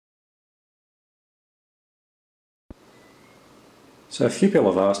So a few people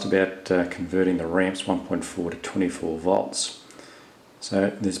have asked about converting the RAMPS 1.4 to 24 volts.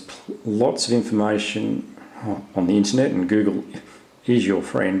 So there's lots of information on the internet, and Google is your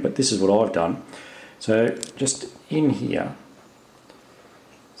friend, but this is what I've done. So just in here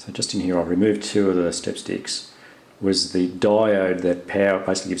I removed two of the step sticks. Was the diode that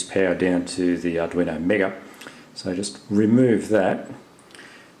basically gives power down to the Arduino Mega. So just remove that.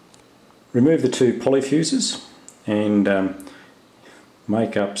 Remove the two polyfuses and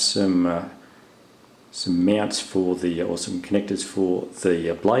make up some mounts for the, or some connectors for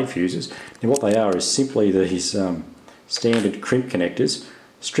the blade fuses. Now what they are is simply these standard crimp connectors.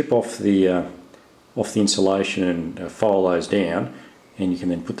 Strip off the insulation and file those down, and you can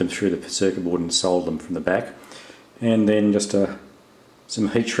then put them through the circuit board and solder them from the back. And then just some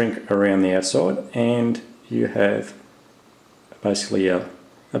heat shrink around the outside, and you have basically a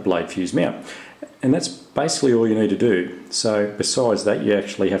blade fuse mount. And that's basically all you need to do. So besides that, you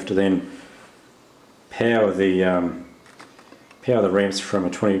actually have to then power the RAMPS from a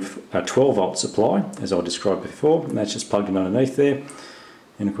 12 volt supply, as I described before, and that's just plugged in underneath there.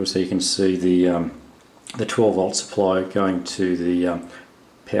 And of course, there you can see the 12 volt supply going to the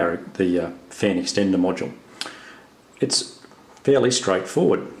fan extender module. It's fairly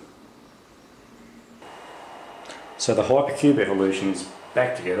straightforward. So the HyperCube evolution is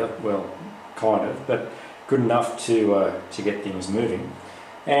back together, well, kind of, but good enough to get things moving.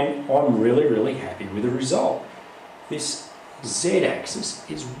 And I'm really happy with the result. This Z-axis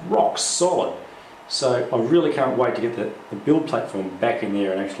is rock solid. So I really can't wait to get the build platform back in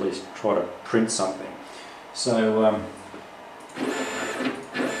there and actually try to print something. So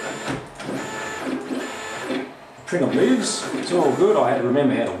printer lives, it's all good. I had to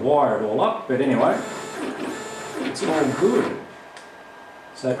remember how to wire it all up, but anyway, it's all good.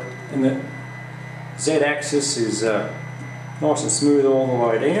 So, and the Z-axis is nice and smooth all the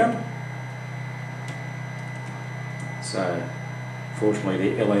way down. So,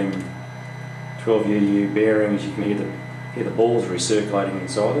 fortunately, the LM12UU bearings, you can hear the balls recirculating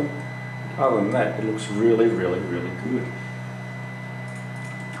inside them. Other than that, it looks really good.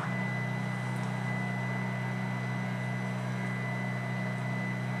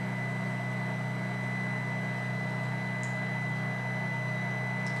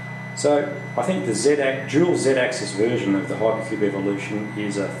 So I think the dual Z-axis version of the HyperCube Evolution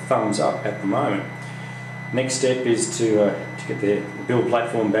is a thumbs up at the moment. Next step is to get the build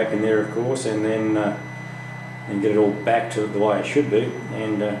platform back in there, of course, and then get it all back to the way it should be,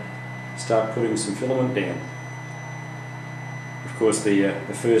 and start putting some filament down. Of course, the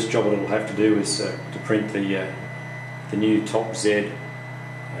first job it'll have to do is to print the new top Z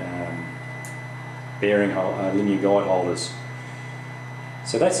bearing linear guide holders.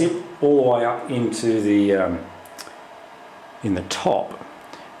 So that's it, all the way up into the in the top.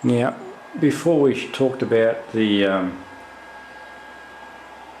 Now, before we talked about the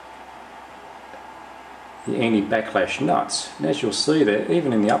anti-backlash nuts, and as you'll see there,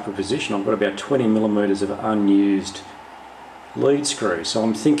 even in the upper position, I've got about 20 millimeters of unused lead screw. So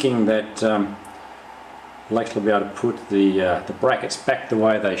I'm thinking that I'll actually be able to put the brackets back the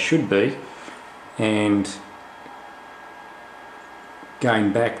way they should be, and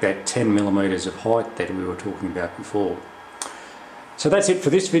gain back that 10 millimeters of height that we were talking about before. So that's it for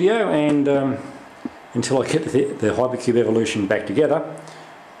this video, and until I get the HyperCube Evolution back together.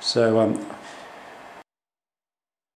 So